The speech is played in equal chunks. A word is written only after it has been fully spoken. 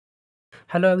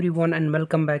Hello everyone and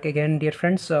welcome back again, dear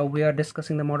friends. We are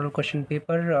discussing the model question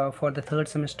paper for the third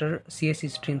semester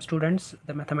CSE stream students,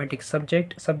 the mathematics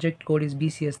subject code is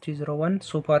BCS 301.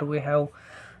 So far we have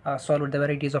solved the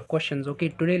varieties of questions. Okay,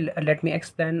 today let me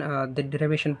explain the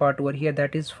derivation part over here,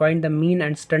 that is find the mean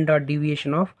and standard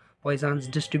deviation of Poisson's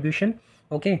distribution.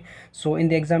 Okay, so in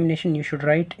the examination you should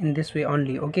write in this way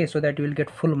only, okay, so that you will get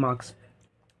full marks.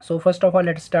 So first of all,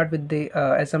 let's start with the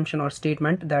assumption or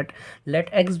statement that let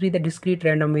x be the discrete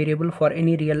random variable for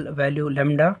any real value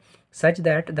lambda such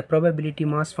that the probability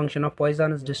mass function of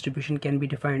Poisson's distribution can be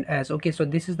defined as, okay, so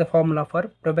this is the formula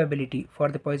for probability for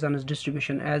the Poisson's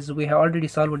distribution, as we have already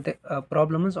solved the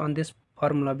problems on this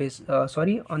formula base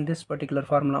on this particular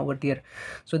formula over there.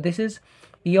 So this is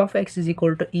p of x is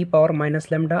equal to e power minus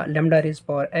lambda raised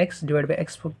power x divided by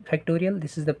x factorial.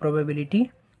 This is the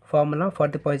probability formula for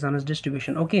the Poisson's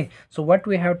distribution. Okay, so what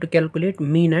we have to calculate?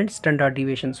 Mean and standard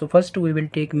deviation. So first we will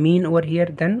take mean over here,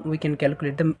 then we can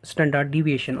calculate the standard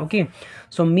deviation. Okay,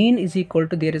 so mean is equal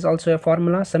to, there is also a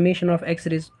formula, summation of x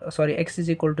is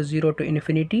equal to 0 to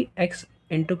infinity x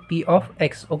into p of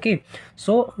x. Okay,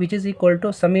 so which is equal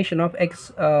to summation of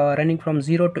x running from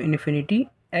 0 to infinity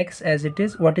x as it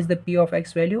is. What is the p of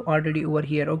x value? Already over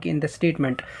here, okay, in the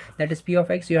statement, that is p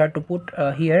of x you have to put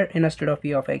here instead of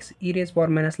p of x, e raised power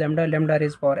minus lambda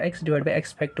raised power x divided by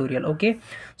x factorial. Okay,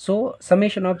 so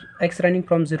summation of x running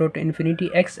from 0 to infinity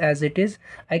x as it is.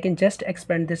 I can just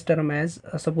expand this term as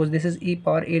suppose this is e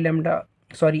power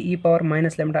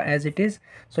minus lambda as it is.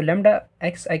 So lambda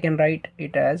x I can write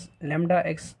it as lambda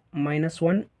x minus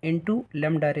 1 into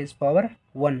lambda raised power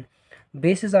 1.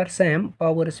 Bases are same,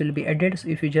 powers will be added. So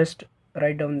if you just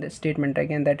write down the statement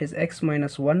again, that is x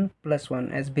minus 1 plus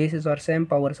 1, as bases are same,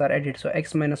 powers are added, so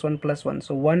x minus 1 plus 1,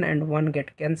 so 1 and 1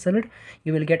 get cancelled,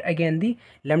 you will get again the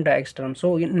lambda x term.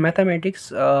 So in mathematics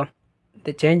the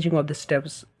changing of the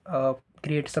steps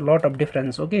creates a lot of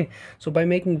difference. Okay, so by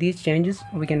making these changes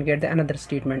we can get the another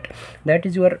statement, that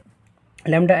is your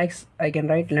lambda x. I can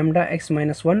write lambda x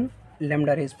minus 1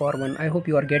 lambda raised power 1. I hope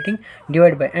you are getting,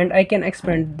 divided by, and I can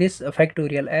expand this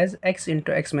factorial as x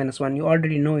into x minus 1. You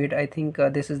already know it. I think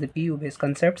this is the PU based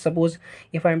concept. Suppose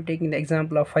if I am taking the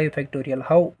example of 5 factorial,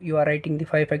 how you are writing the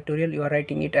 5 factorial? You are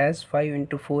writing it as 5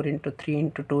 into 4 into 3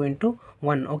 into 2 into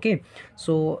 1. Okay,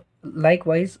 so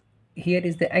likewise here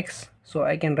is the x, so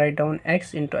I can write down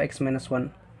x into x minus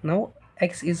 1. Now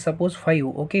x is suppose 5.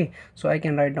 Okay, so I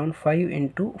can write down 5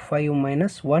 into 5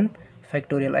 minus 1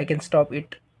 factorial. I can stop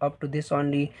it up to this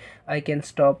only. I can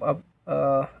stop up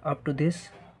to this,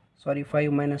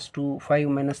 5 minus 2, 5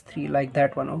 minus 3, like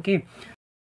that one. Okay,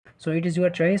 so it is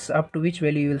your choice up to which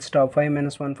value you will stop, 5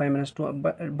 minus 1, 5 minus 2,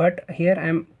 but here I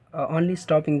am only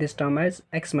stopping this term as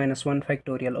x minus 1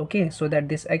 factorial. Okay, so that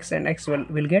this x and x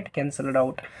will get cancelled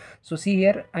out. So see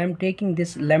here, I am taking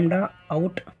this lambda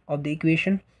out of the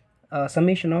equation.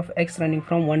 Summation of x running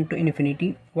from 1 to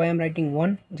infinity. Why I'm writing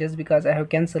 1? Just because I have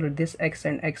cancelled this x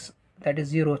and x, that is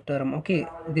 0 term. Okay,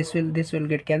 this will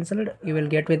get cancelled, you will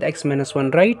get with x minus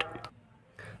 1, right?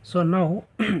 So now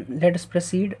let us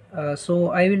proceed.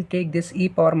 So I will take this e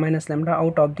power minus lambda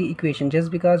out of the equation, just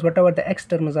because whatever the x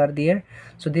terms are there,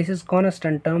 so this is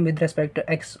constant term with respect to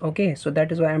x. Okay, so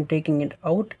that is why I'm taking it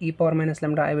out. E power minus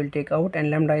lambda I will take out, and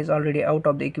lambda is already out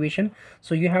of the equation.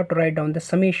 So you have to write down the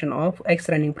summation of x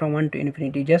running from 1 to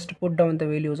infinity. Just put down the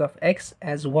values of x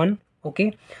as 1.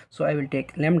 Okay, so I will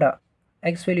take lambda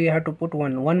x value, you have to put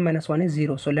 1. 1 minus 1 is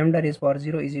 0, so lambda raised power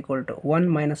 0 is equal to 1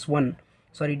 minus 1,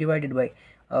 divided by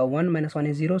 1 minus 1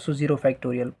 is 0, so 0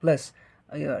 factorial, plus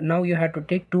now you have to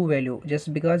take two value,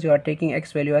 just because you are taking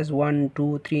x value as 1,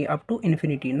 2, 3 up to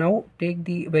infinity. Now take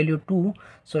the value 2,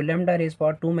 so lambda raised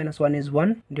power 2 minus 1 is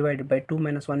 1, divided by 2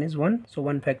 minus 1 is 1, so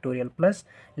 1 factorial, plus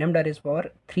lambda raised power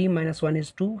 3 minus 1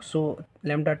 is 2, so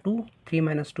lambda 2, 3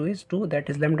 minus 2 is 2, that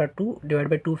is lambda 2 divided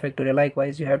by 2 factorial.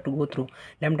 Likewise you have to go through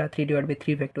lambda 3 divided by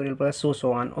 3 factorial, plus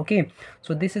so on. Okay,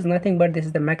 so this is nothing but this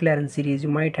is the Maclaurin series. You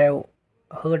might have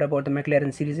heard about the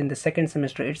Maclaurin series in the second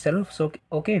semester itself. So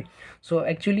okay, so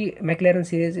actually Maclaurin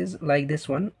series is like this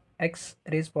one: x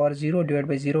raised power 0 divided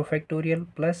by 0 factorial,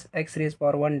 plus x raised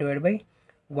power 1 divided by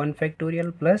 1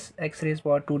 factorial, plus x raised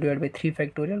power 2 divided by 3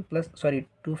 factorial, plus 2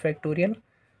 factorial,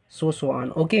 so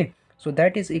on. Okay, so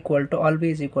that is equal to,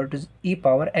 always equal to e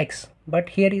power x, but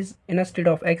here is, instead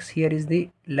of x, here is the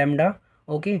lambda.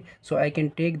 Okay, so I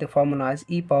can take the formula as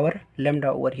e power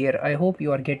lambda over here. I hope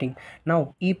you are getting.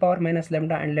 Now e power minus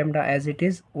lambda and lambda as it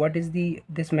is, what is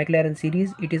this Maclaurin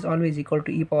series? It is always equal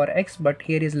to e power x, but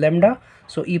here is lambda,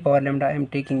 so e power lambda I am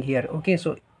taking here. Okay,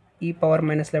 so e power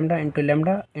minus lambda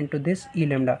into this e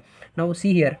lambda. Now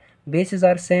see here, bases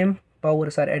are same,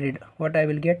 powers are added. What I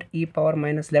will get? E power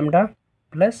minus lambda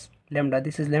plus lambda.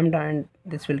 This is lambda and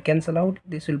this will cancel out,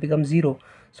 this will become 0.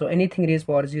 So anything raised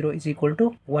power 0 is equal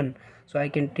to 1. So I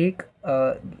can take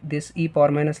this e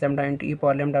power minus lambda into e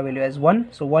power lambda value as 1.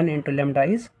 So 1 into lambda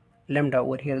is lambda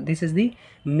over here. This is the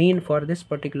mean for this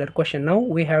particular question. Now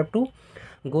we have to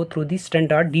go through the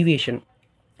standard deviation.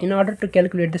 In order to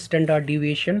calculate the standard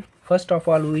deviation, first of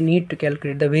all we need to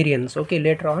calculate the variance. Okay,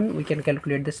 later on we can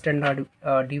calculate the standard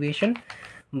deviation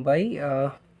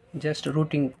by just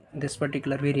rooting this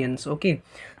particular variance. Okay,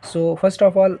 so first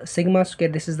of all, sigma square,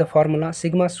 this is the formula.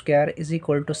 Sigma square is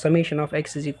equal to summation of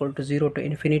x is equal to 0 to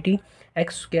infinity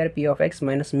x square p of x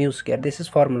minus mu square. This is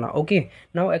formula. Okay,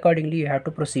 now accordingly you have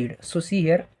to proceed. So see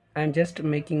here, I am just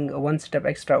making one step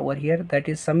extra over here, that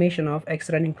is summation of x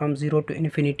running from 0 to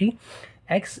infinity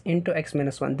x into x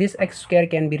minus 1. This x square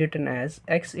can be written as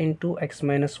x into x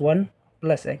minus 1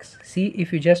 plus x. See,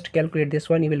 if you just calculate this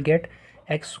one, you will get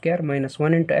x square minus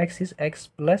 1 into x is x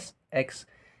plus x.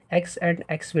 X and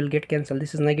x will get cancelled.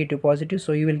 This is negative positive,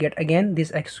 so you will get again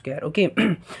this x square. Okay,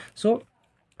 so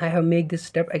I have made this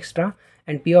step extra,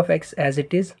 and p of x as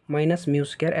it is minus mu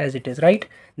square as it is, right?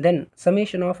 Then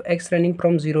summation of x running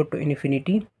from 0 to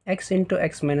infinity x into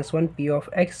x minus 1 p of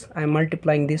x. I am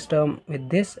multiplying this term with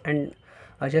this and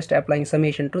just applying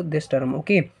summation to this term.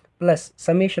 Okay, plus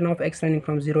summation of x running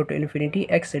from 0 to infinity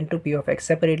x into p of x.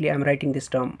 Separately I am writing this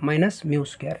term minus mu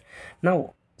square.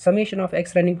 Now summation of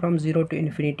x running from 0 to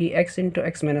infinity x into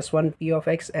x minus 1 p of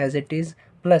x as it is,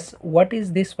 plus what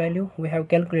is this value? We have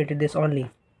calculated this only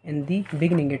in the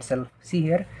beginning itself. See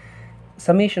here,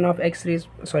 summation of x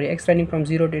running from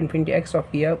 0 to infinity x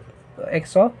of p of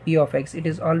x, it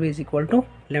is always equal to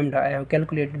lambda. I have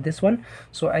calculated this one,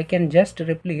 so I can just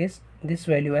replace this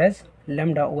value as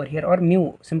lambda over here, or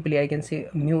mu. Simply I can say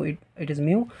mu, it is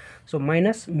mu, so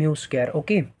minus mu square.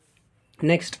 Okay,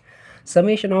 next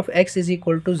summation of x is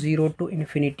equal to 0 to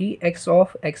infinity x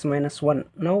of x minus 1.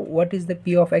 Now what is the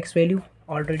p of x value?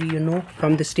 Already you know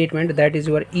from the statement, that is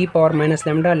your e power minus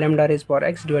lambda, lambda raised power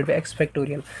x divided by x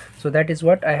factorial. So that is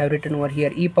what I have written over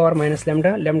here, e power minus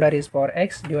lambda, lambda raised power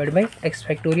x divided by x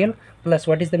factorial, plus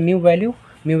what is the mu value?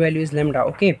 Mu value is lambda.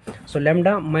 Okay, so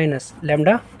lambda minus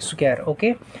lambda square.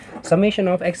 Okay, summation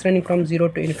of x running from 0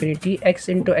 to infinity x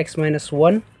into x minus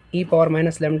 1 e power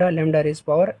minus lambda, lambda raised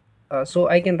power so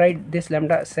I can write this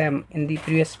lambda same in the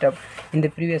previous step. In the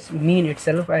previous mean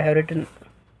itself I have written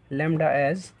lambda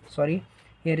as,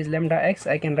 here is lambda x,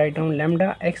 I can write down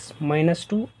lambda x minus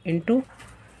 2 into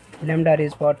lambda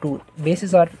raised power 2.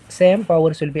 Bases are same,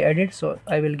 powers will be added, so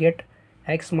I will get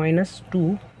x minus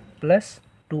 2 plus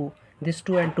 2. This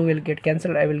 2 and 2 will get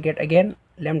cancelled, I will get again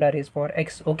lambda raised power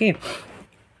x. Okay,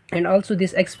 and also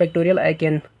this x factorial I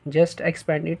can just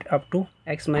expand it up to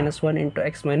x minus 1 into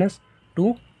x minus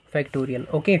 2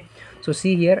 factorial. Okay, so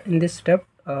see here in this step,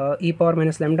 e power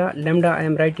minus lambda, I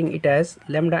am writing it as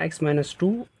lambda x minus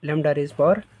 2 lambda raised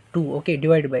power 2. Okay,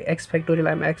 divided by x factorial,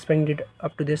 I am expanding it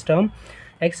up to this term,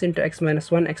 x into x minus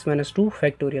 1 x minus 2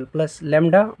 factorial, plus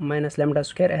lambda minus lambda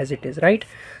square as it is, right?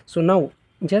 So now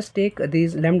just take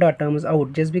these lambda terms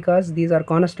out, just because these are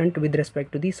constant with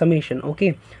respect to the summation.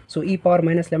 Okay, so e power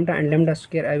minus lambda and lambda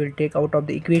square I will take out of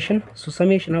the equation. So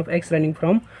summation of x running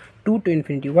from 2 to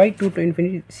infinity. Why 2 to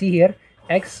infinity? See here,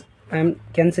 x I am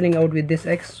cancelling out with this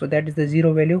x, so that is the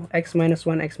 0 value, x minus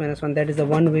 1 that is the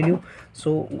 1 value,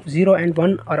 so 0 and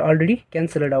 1 are already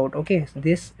cancelled out. Okay,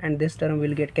 this and this term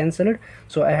will get cancelled,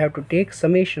 so I have to take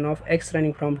summation of x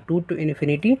running from 2 to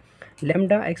infinity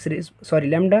lambda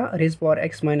raised power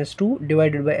x minus 2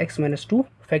 divided by x minus 2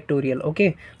 factorial.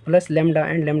 Okay, plus lambda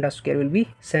and lambda square will be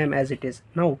same as it is.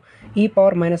 Now e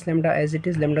power minus lambda as it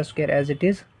is, lambda square as it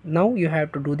is. Now you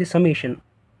have to do the summation.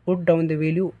 Put down the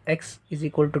value x is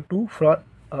equal to 2 for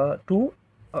 2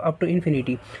 up to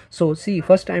infinity. So see,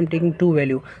 first I am taking 2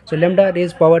 value, so lambda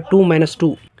raised power 2 minus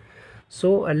 2.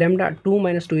 So lambda 2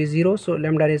 minus 2 is 0, so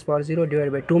lambda raised power 0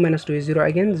 divided by 2 minus 2 is 0,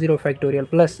 again 0 factorial,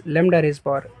 plus lambda raised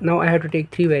power. Now I have to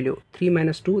take 3 value, 3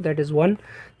 minus 2 that is 1,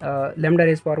 lambda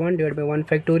raised power 1 divided by 1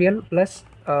 factorial, plus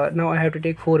now I have to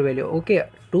take 4 value. Okay,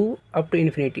 2 up to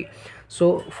infinity,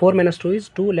 so 4 minus 2 is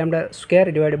 2 lambda square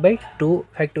divided by 2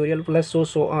 factorial, plus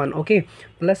so on. Okay,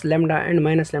 plus lambda and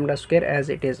minus lambda square as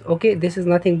it is. Okay, this is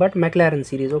nothing but Maclaurin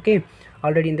series. Okay,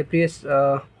 already in the previous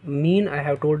mean I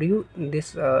have told you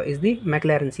this is the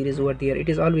Maclaurin series over there. It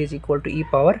is always equal to e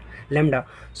power lambda.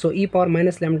 So e power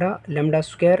minus lambda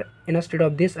square, instead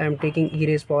of this I am taking e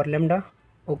raised power lambda.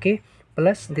 Okay,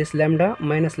 plus this lambda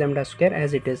minus lambda square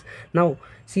as it is. Now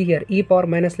see here, e power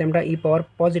minus lambda, e power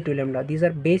positive lambda, these are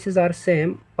bases are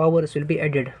same, powers will be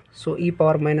added, so e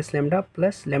power minus lambda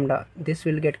plus lambda, this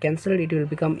will get cancelled, it will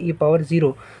become e power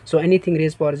 0. So anything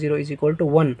raised power 0 is equal to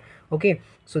 1. Okay,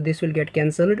 so this will get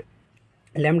cancelled.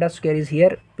 Lambda square is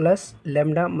here plus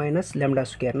lambda minus lambda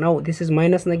square. Now this is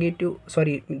minus negative,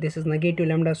 sorry, this is negative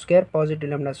lambda square, positive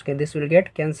lambda square. This will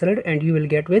get cancelled and you will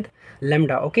get with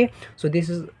lambda. Okay, so this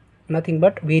is nothing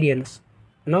but variance.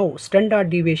 Now standard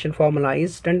deviation formula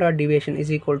is standard deviation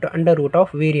is equal to under root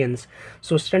of variance.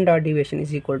 So standard deviation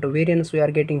is equal to variance we are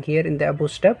getting here in the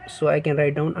above step, so I can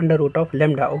write down under root of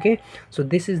lambda. Okay, so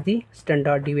this is the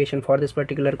standard deviation for this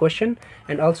particular question,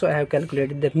 and also I have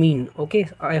calculated the mean. Okay,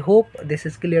 I hope this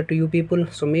is clear to you people,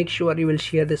 so make sure you will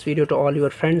share this video to all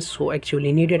your friends who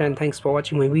actually need it, and thanks for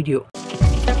watching my video.